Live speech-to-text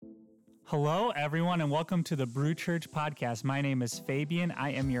Hello, everyone, and welcome to the Brew Church podcast. My name is Fabian. I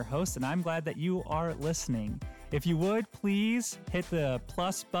am your host, and I'm glad that you are listening. If you would, please hit the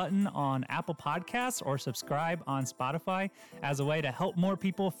plus button on Apple Podcasts or subscribe on Spotify as a way to help more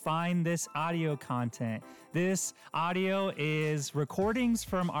people find this audio content. This audio is recordings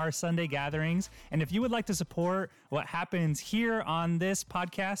from our Sunday gatherings, and if you would like to support what happens here on this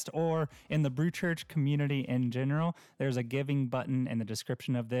podcast or in the Brew Church community in general, there's a giving button in the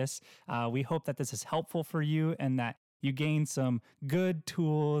description of this. We hope that this is helpful for you and that you gain some good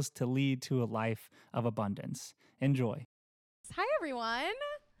tools to lead to a life of abundance. Enjoy. Hi, everyone.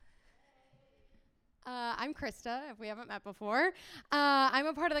 I'm Krista, if we haven't met before. I'm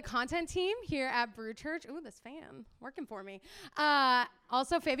a part of the content team here at Brew Church. Ooh, this fan, working for me.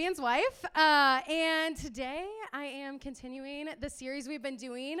 Also Fabian's wife. And today I am continuing the series we've been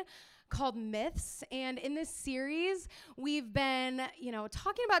doing called Myths. And in this series, we've been,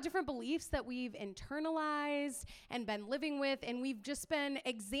 talking about different beliefs that we've internalized and been living with. And we've just been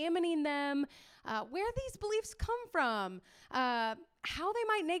examining them, where these beliefs come from, how they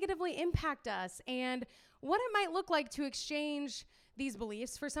might negatively impact us, and what it might look like to exchange these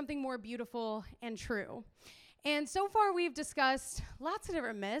beliefs for something more beautiful and true. And so far, we've discussed lots of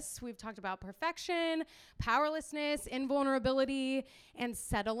different myths. We've talked about perfection, powerlessness, invulnerability, and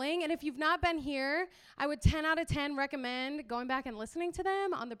settling. And if you've not been here, I would 10 out of 10 recommend going back and listening to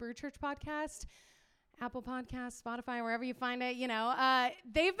them on the Brew Church podcast, Apple Podcasts, Spotify, wherever you find it.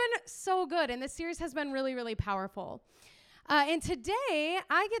 They've been so good, and this series has been really, really powerful. And today,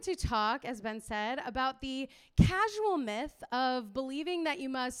 I get to talk, as Ben said, about the casual myth of believing that you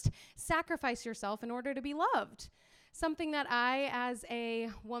must sacrifice yourself in order to be loved. Something that I, as a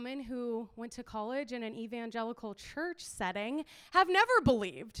woman who went to college in an evangelical church setting, have never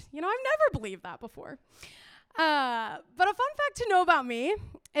believed. I've never believed that before. But a fun fact to know about me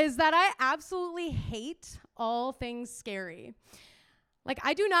is that I absolutely hate all things scary.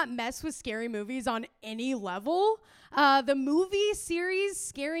 I do not mess with scary movies on any level. The movie series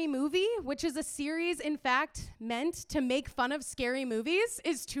Scary Movie, which is a series, in fact, meant to make fun of scary movies,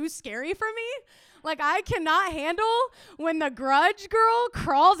 is too scary for me. I cannot handle when the Grudge girl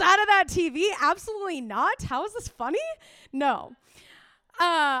crawls out of that TV. Absolutely not. How is this funny? No.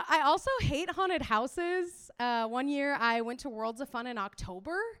 I also hate haunted houses. One year, I went to Worlds of Fun in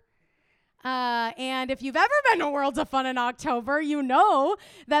October. And if you've ever been to Worlds of Fun in October, you know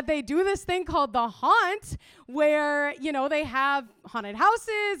that they do this thing called the haunt where, they have haunted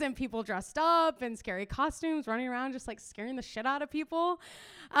houses and people dressed up in scary costumes running around just scaring the shit out of people.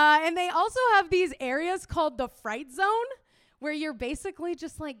 And they also have these areas called the fright zone where you're basically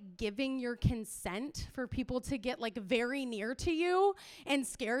just giving your consent for people to get very near to you and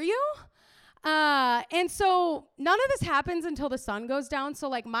scare you. And so none of this happens until the sun goes down.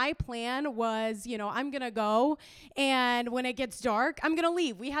 So my plan was, I'm going to go, and when it gets dark, I'm going to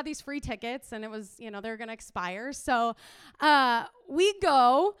leave. We had these free tickets, and it was, they're going to expire. So, we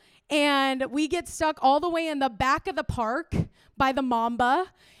go, and we get stuck all the way in the back of the park by the Mamba,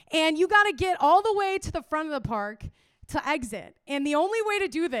 and you got to get all the way to the front of the park to exit. And the only way to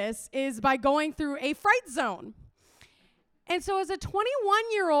do this is by going through a fright zone. And so as a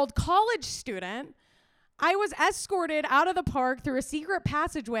 21-year-old college student, I was escorted out of the park through a secret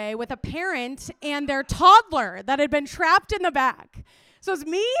passageway with a parent and their toddler that had been trapped in the back. So it's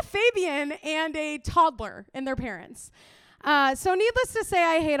me, Fabian, and a toddler and their parents. So needless to say,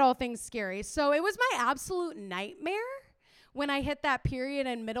 I hate all things scary. So it was my absolute nightmare when I hit that period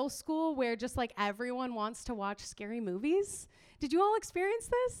in middle school where just everyone wants to watch scary movies. Did you all experience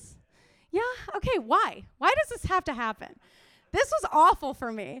this? Yeah? Okay, why? Why does this have to happen? This was awful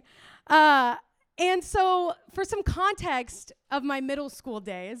for me. And so for some context of my middle school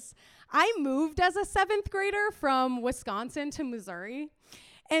days, I moved as a 7th grader from Wisconsin to Missouri.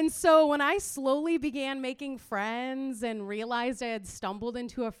 And so when I slowly began making friends and realized I had stumbled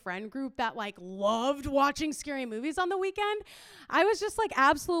into a friend group that loved watching scary movies on the weekend, I was just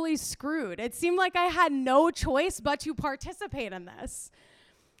absolutely screwed. It seemed like I had no choice but to participate in this.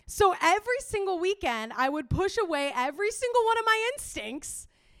 So every single weekend, I would push away every single one of my instincts,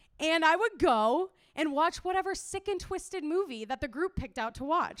 and I would go and watch whatever sick and twisted movie that the group picked out to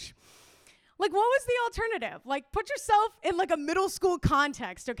watch. What was the alternative? Put yourself in a middle school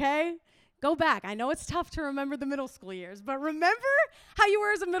context, okay? Go back. I know it's tough to remember the middle school years, but remember how you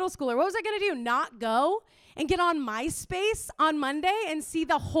were as a middle schooler. What was I going to do? Not go and get on MySpace on Monday and see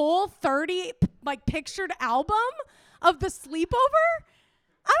the whole 30 pictured album of The Sleepover?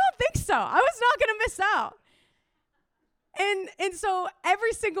 I don't think so. I was not going to miss out. And so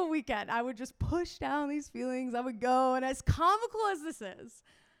every single weekend, I would just push down these feelings. I would go, and as comical as this is,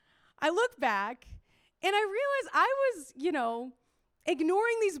 I look back and I realize I was,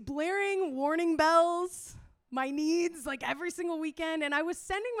 ignoring these blaring warning bells, my needs, like every single weekend, and I was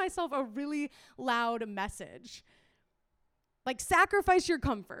sending myself a really loud message. Like, sacrifice your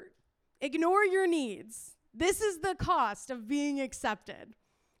comfort, ignore your needs. This is the cost of being accepted,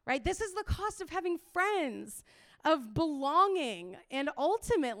 right? This is the cost of having friends, of belonging, and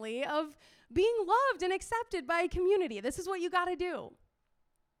ultimately of being loved and accepted by a community. This is what you got to do.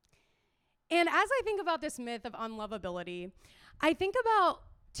 And as I think about this myth of unlovability, I think about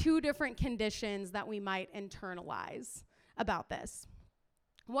two different conditions that we might internalize about this.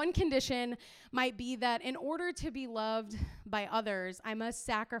 One condition might be that in order to be loved by others, I must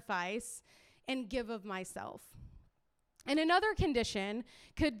sacrifice and give of myself. And another condition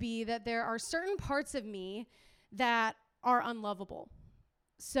could be that there are certain parts of me that are unlovable.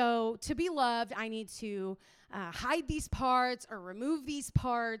 So to be loved, I need to hide these parts or remove these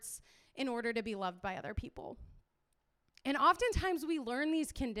parts in order to be loved by other people. And oftentimes we learn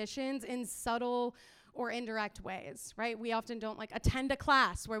these conditions in subtle or indirect ways, right? We often don't attend a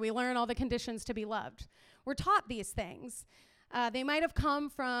class where we learn all the conditions to be loved. We're taught these things. They might have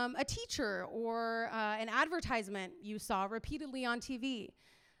come from a teacher or an advertisement you saw repeatedly on TV,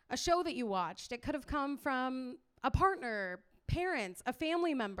 a show that you watched. It could have come from a partner, parents, a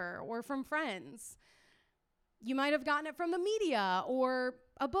family member, or from friends. You might have gotten it from the media or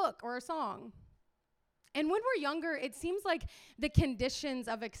a book or a song. And when we're younger, it seems like the conditions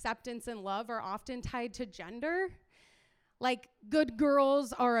of acceptance and love are often tied to gender. Like, good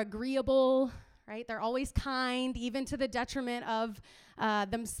girls are agreeable, right? They're always kind, even to the detriment of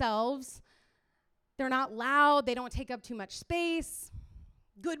themselves. They're not loud. They don't take up too much space.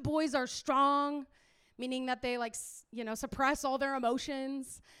 Good boys are strong, meaning that they suppress all their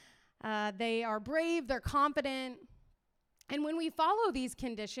emotions. They are brave. They're confident. And when we follow these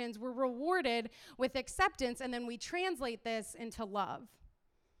conditions, we're rewarded with acceptance, and then we translate this into love.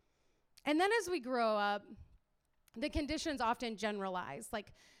 And then as we grow up, the conditions often generalize.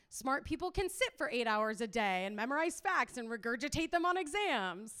 Like, smart people can sit for 8 hours a day and memorize facts and regurgitate them on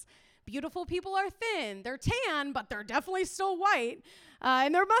exams. Beautiful people are thin. They're tan, but they're definitely still white,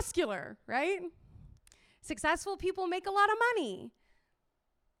 and they're muscular, right? Successful people make a lot of money.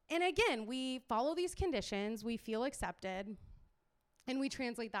 And again, we follow these conditions, we feel accepted, and we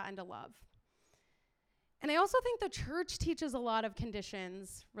translate that into love. And I also think the church teaches a lot of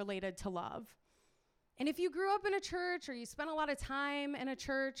conditions related to love. And if you grew up in a church or you spent a lot of time in a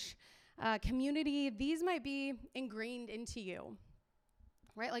church community, these might be ingrained into you,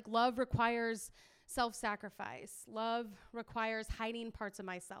 right? Like, love requires self-sacrifice. Love requires hiding parts of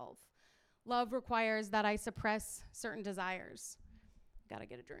myself. Love requires that I suppress certain desires. Gotta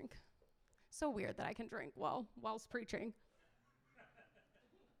get a drink. So weird that I can drink whilst preaching.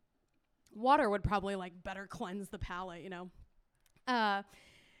 Water would probably better cleanse the palate,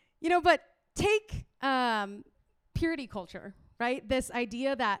 But take purity culture, right? This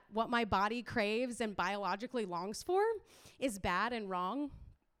idea that what my body craves and biologically longs for is bad and wrong.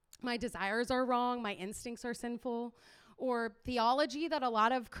 My desires are wrong. My instincts are sinful. Or theology that a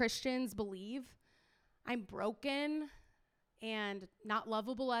lot of Christians believe. I'm broken and not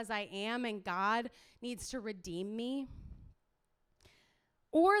lovable as I am, and God needs to redeem me.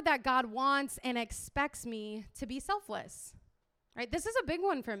 Or that God wants and expects me to be selfless, right? This is a big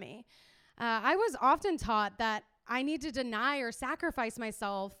one for me. I was often taught that I need to deny or sacrifice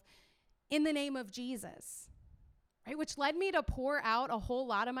myself in the name of Jesus, right? Which led me to pour out a whole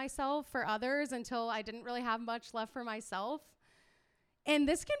lot of myself for others until I didn't really have much left for myself. And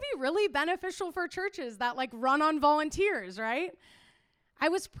this can be really beneficial for churches that run on volunteers, right? I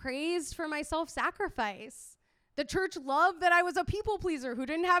was praised for my self-sacrifice. The church loved that I was a people pleaser who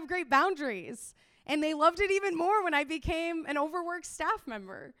didn't have great boundaries. And they loved it even more when I became an overworked staff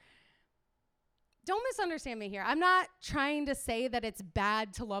member. Don't misunderstand me here. I'm not trying to say that it's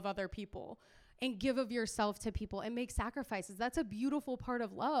bad to love other people and give of yourself to people and make sacrifices. That's a beautiful part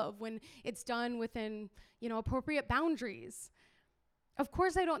of love when it's done within, appropriate boundaries. Of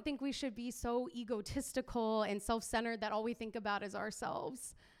course, I don't think we should be so egotistical and self-centered that all we think about is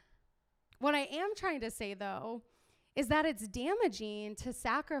ourselves. What I am trying to say, though, is that it's damaging to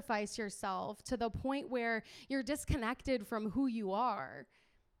sacrifice yourself to the point where you're disconnected from who you are,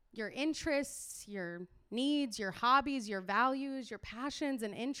 your interests, your needs, your hobbies, your values, your passions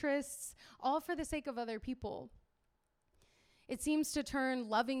and interests, all for the sake of other people. It seems to turn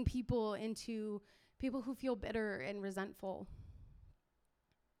loving people into people who feel bitter and resentful.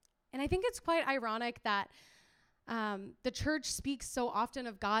 And I think it's quite ironic that the church speaks so often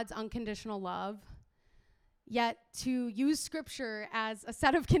of God's unconditional love, yet to use scripture as a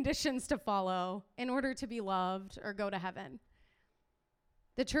set of conditions to follow in order to be loved or go to heaven.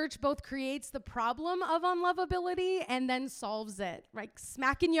 The church both creates the problem of unlovability and then solves it, like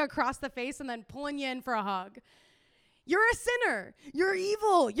smacking you across the face and then pulling you in for a hug. You're a sinner. You're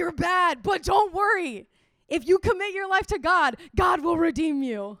evil. You're bad. But don't worry. If you commit your life to God, God will redeem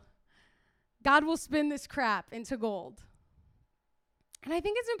you. God will spin this crap into gold. And I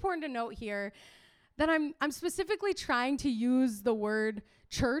think it's important to note here that I'm specifically trying to use the word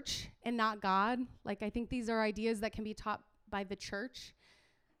church and not God. Like, I think these are ideas that can be taught by the church,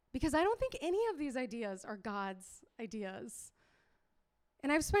 because I don't think any of these ideas are God's ideas.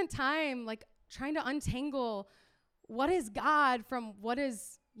 And I've spent time like trying to untangle what is God from what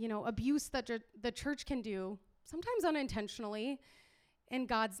is, abuse that the church can do, sometimes unintentionally, in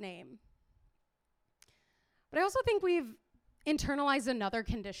God's name. But I also think we've internalized another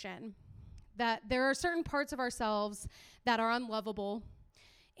condition, that there are certain parts of ourselves that are unlovable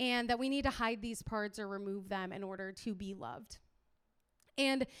and that we need to hide these parts or remove them in order to be loved.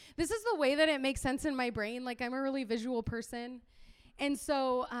 And this is the way that it makes sense in my brain. Like, I'm a really visual person. And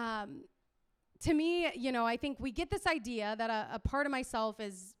so to me, I think we get this idea that a part of myself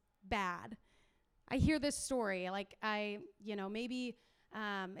is bad. I hear this story, like maybe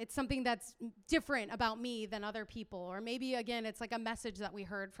it's something that's different about me than other people. Or maybe, again, it's like a message that we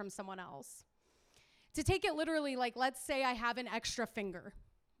heard from someone else. To take it literally, like, let's say I have an extra finger.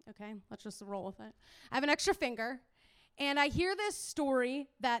 Okay, let's just roll with it. I have an extra finger. And I hear this story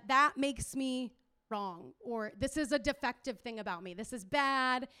that makes me wrong, or this is a defective thing about me. This is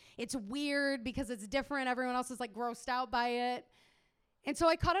bad. It's weird because it's different. Everyone else is like grossed out by it. And so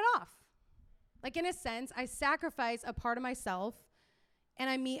I cut it off. Like, in a sense, I sacrifice a part of myself and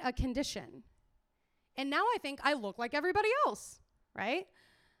I meet a condition. And now I think I look like everybody else, right?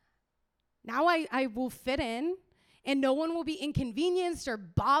 Now I will fit in. And no one will be inconvenienced or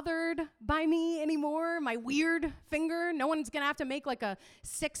bothered by me anymore, my weird finger. No one's going to have to make like a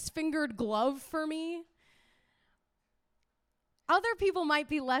 6-fingered glove for me. Other people might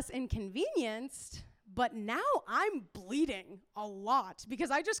be less inconvenienced, but now I'm bleeding a lot because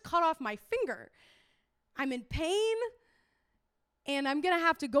I just cut off my finger. I'm in pain, and I'm going to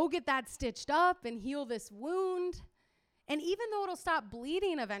have to go get that stitched up and heal this wound. And even though it'll stop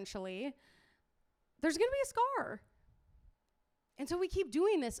bleeding eventually, there's going to be a scar. And so we keep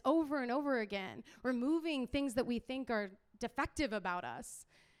doing this over and over again, removing things that we think are defective about us.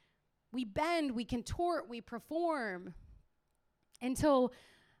 We bend, we contort, we perform, until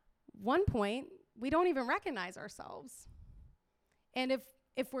one point, we don't even recognize ourselves. And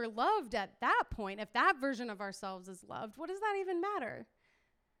if we're loved at that point, if that version of ourselves is loved, what does that even matter?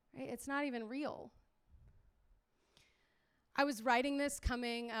 Right? It's not even real. I was writing this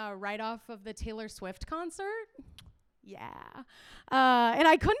coming right off of the Taylor Swift concert. Yeah. And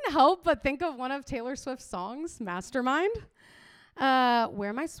I couldn't help but think of one of Taylor Swift's songs, Mastermind. Where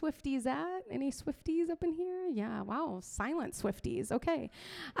are my Swifties at? Any Swifties up in here? Yeah, wow, silent Swifties. Okay.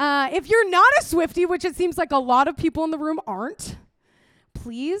 If you're not a Swiftie, which it seems like a lot of people in the room aren't,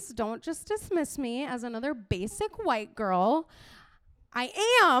 please don't just dismiss me as another basic white girl. I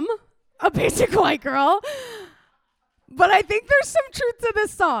am a basic white girl, but I think there's some truth to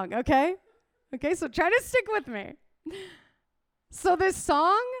this song, okay? Okay, so try to stick with me. So this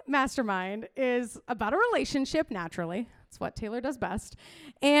song, Mastermind, is about a relationship, naturally. It's what Taylor does best.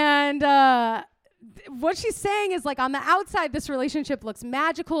 And what she's saying is, like, on the outside, this relationship looks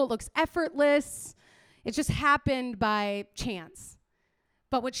magical. It looks effortless. It just happened by chance.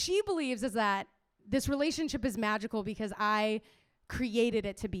 But what she believes is that this relationship is magical because I created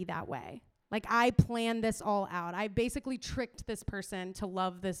it to be that way. Like, I planned this all out. I basically tricked this person to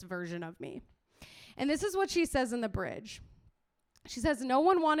love this version of me. And this is what she says in the bridge. She says, "No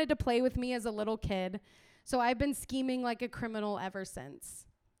one wanted to play with me as a little kid, so I've been scheming like a criminal ever since.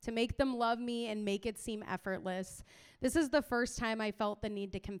 To make them love me and make it seem effortless. This is the first time I felt the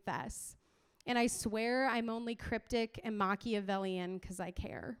need to confess. And I swear I'm only cryptic and Machiavellian because I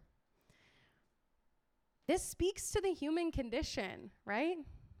care." This speaks to the human condition, right?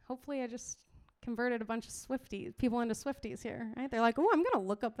 Hopefully I just converted a bunch of Swifties, people into Swifties here, right? They're like, oh, I'm going to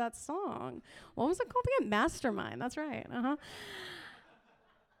look up that song. What was it called again? Mastermind. That's right.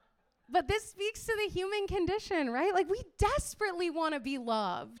 But this speaks to the human condition, right? Like, we desperately want to be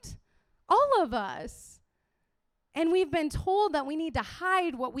loved. All of us. And we've been told that we need to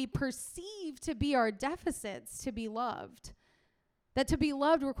hide what we perceive to be our deficits to be loved. That to be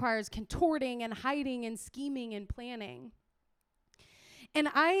loved requires contorting and hiding and scheming and planning. And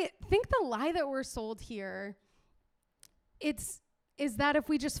I think the lie that we're sold here, it's is that if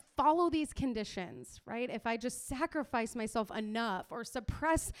we just follow these conditions, right? If I just sacrifice myself enough or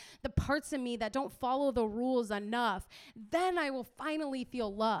suppress the parts of me that don't follow the rules enough, then I will finally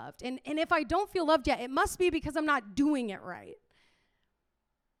feel loved. And if I don't feel loved yet, it must be because I'm not doing it right.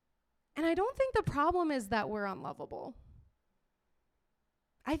 And I don't think the problem is that we're unlovable.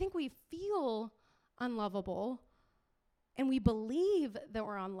 I think we feel unlovable and we believe that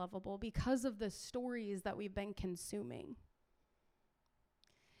we're unlovable because of the stories that we've been consuming.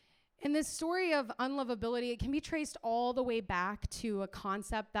 And this story of unlovability, it can be traced all the way back to a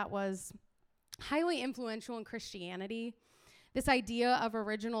concept that was highly influential in Christianity, this idea of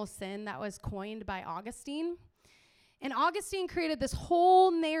original sin that was coined by Augustine. And Augustine created this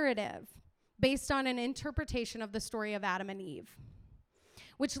whole narrative based on an interpretation of the story of Adam and Eve,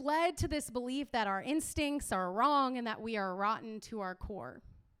 which led to this belief that our instincts are wrong and that we are rotten to our core.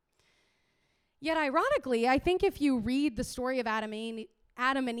 Yet ironically, I think if you read the story of Adam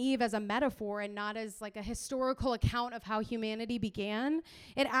and Eve as a metaphor and not as like a historical account of how humanity began,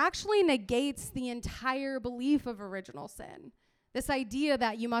 it actually negates the entire belief of original sin. This idea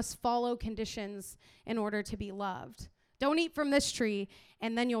that you must follow conditions in order to be loved. Don't eat from this tree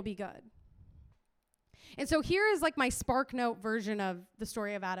and then you'll be good. And so here is like my Spark Note version of the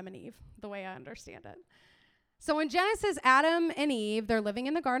story of Adam and Eve, the way I understand it. So in Genesis, Adam and Eve, they're living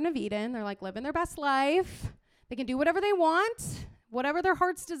in the Garden of Eden. They're like living their best life. They can do whatever they want, whatever their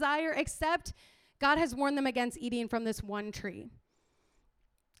hearts desire, except God has warned them against eating from this one tree.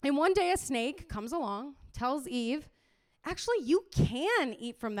 And one day a snake comes along, tells Eve, actually, you can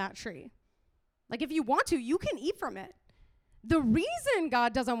eat from that tree. Like if you want to, you can eat from it. The reason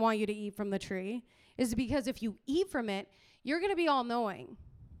God doesn't want you to eat from the tree is because if you eat from it, you're going to be all-knowing.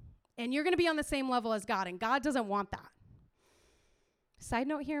 And you're going to be on the same level as God, and God doesn't want that. Side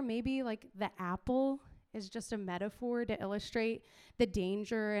note here, maybe like the apple is just a metaphor to illustrate the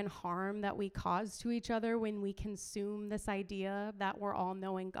danger and harm that we cause to each other when we consume this idea that we're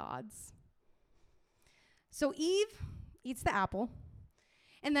all-knowing gods. So Eve eats the apple,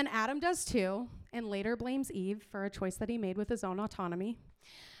 and then Adam does too, and later blames Eve for a choice that he made with his own autonomy.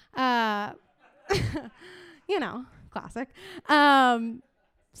 Classic.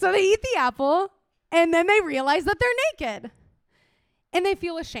 So they eat the apple, and then they realize that they're naked, and they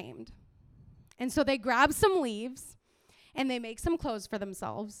feel ashamed. And so they grab some leaves, and they make some clothes for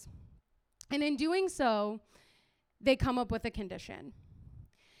themselves. And in doing so, they come up with a condition.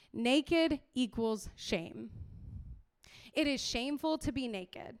 Naked equals shame. It is shameful to be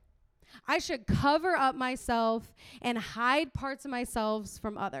naked. I should cover up myself and hide parts of myself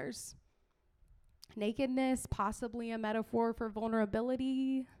from others. Nakedness, possibly a metaphor for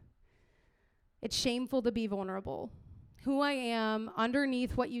vulnerability. It's shameful to be vulnerable. Who I am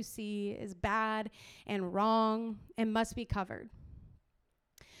underneath what you see is bad and wrong and must be covered.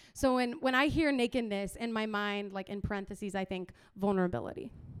 So when I hear nakedness in my mind, like in parentheses, I think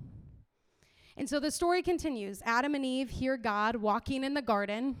vulnerability. And so the story continues. Adam and Eve hear God walking in the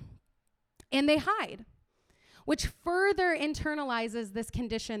garden, and they hide, which further internalizes this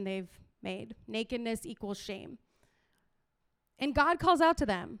condition they've made. Nakedness equals shame. And God calls out to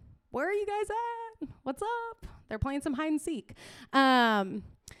them, "Where are you guys at? What's up?" They're playing some hide and seek. And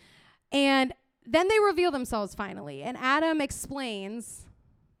then they reveal themselves finally. And Adam explains,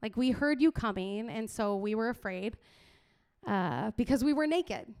 like, we heard you coming, and so we were afraid because we were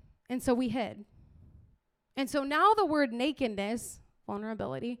naked. And so we hid. And so now the word nakedness,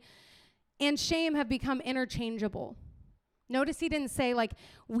 vulnerability, and shame have become interchangeable. Notice he didn't say, like,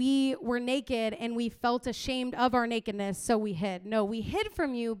 we were naked and we felt ashamed of our nakedness, so we hid. No, we hid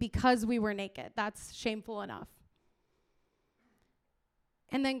from you because we were naked. That's shameful enough.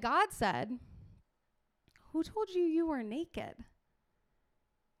 And then God said, "Who told you you were naked?"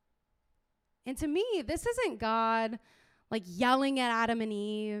 And to me, this isn't God like yelling at Adam and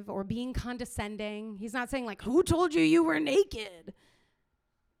Eve or being condescending. He's not saying like, "Who told you you were naked?"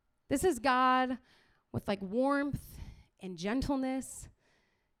 This is God with like warmth and gentleness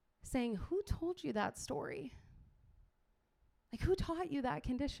saying, "Who told you that story? Like, who taught you that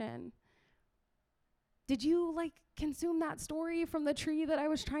condition? Did you like consume that story from the tree that I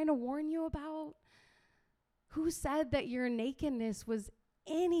was trying to warn you about? Who said that your nakedness was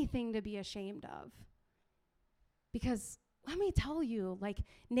anything to be ashamed of?" Because let me tell you, like,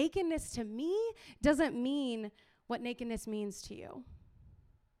 nakedness to me doesn't mean what nakedness means to you.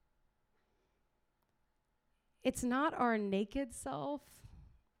 It's not our naked self,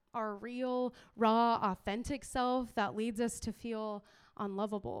 our real, raw, authentic self that leads us to feel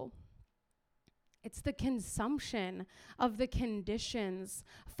unlovable. It's the consumption of the conditions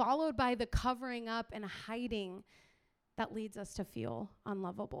followed by the covering up and hiding that leads us to feel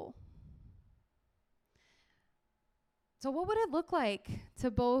unlovable. So what would it look like to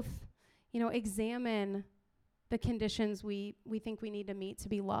both, examine the conditions we think we need to meet to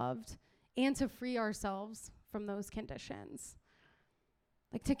be loved and to free ourselves from those conditions?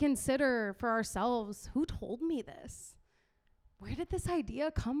 Like to consider for ourselves, who told me this? Where did this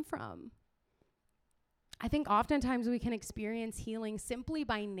idea come from? I think oftentimes we can experience healing simply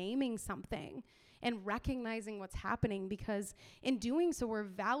by naming something and recognizing what's happening, because in doing so, we're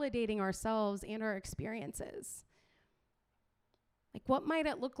validating ourselves and our experiences. Like, what might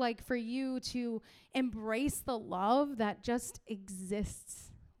it look like for you to embrace the love that just exists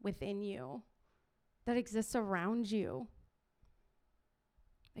within you, that exists around you?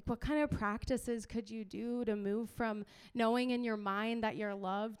 Like, what kind of practices could you do to move from knowing in your mind that you're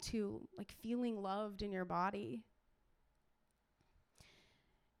loved to, like, feeling loved in your body?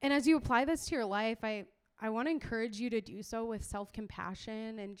 And as you apply this to your life, I want to encourage you to do so with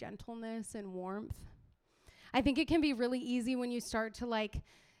self-compassion and gentleness and warmth. I think it can be really easy when you start to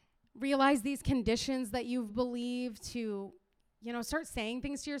realize these conditions that you've believed to, start saying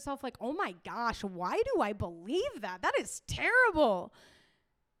things to yourself like, oh my gosh, why do I believe that? That is terrible.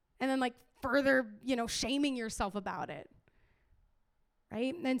 And then further, shaming yourself about it.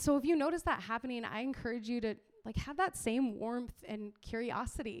 Right? And so if you notice that happening, I encourage you to have that same warmth and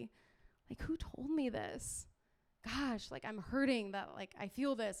curiosity. Who told me this? Gosh, I'm hurting that I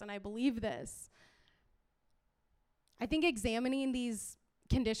feel this and I believe this. I think examining these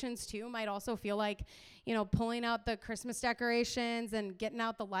conditions too might also feel like, pulling out the Christmas decorations and getting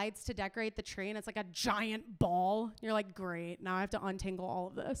out the lights to decorate the tree, and it's like a giant ball. You're like, great, now I have to untangle all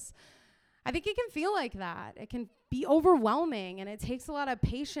of this. I think it can feel like that. It can be overwhelming, and it takes a lot of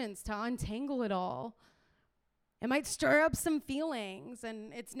patience to untangle it all. It might stir up some feelings,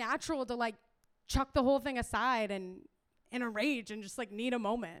 and it's natural to chuck the whole thing aside and in a rage and just need a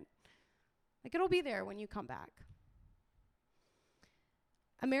moment. It'll be there when you come back.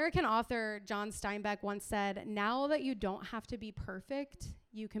 American author John Steinbeck once said, "Now that you don't have to be perfect,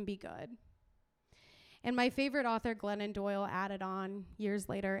 you can be good." And my favorite author, Glennon Doyle, added on years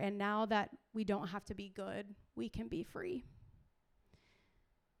later, "And now that we don't have to be good, we can be free."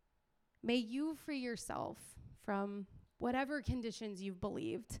 May you free yourself from whatever conditions you've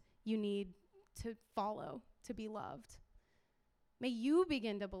believed you need to follow to be loved. May you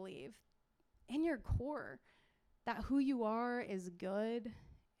begin to believe in your core that who you are is good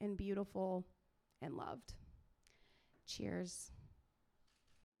and beautiful and loved. Cheers.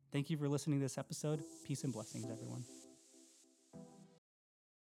 Thank you for listening to this episode. Peace and blessings, everyone.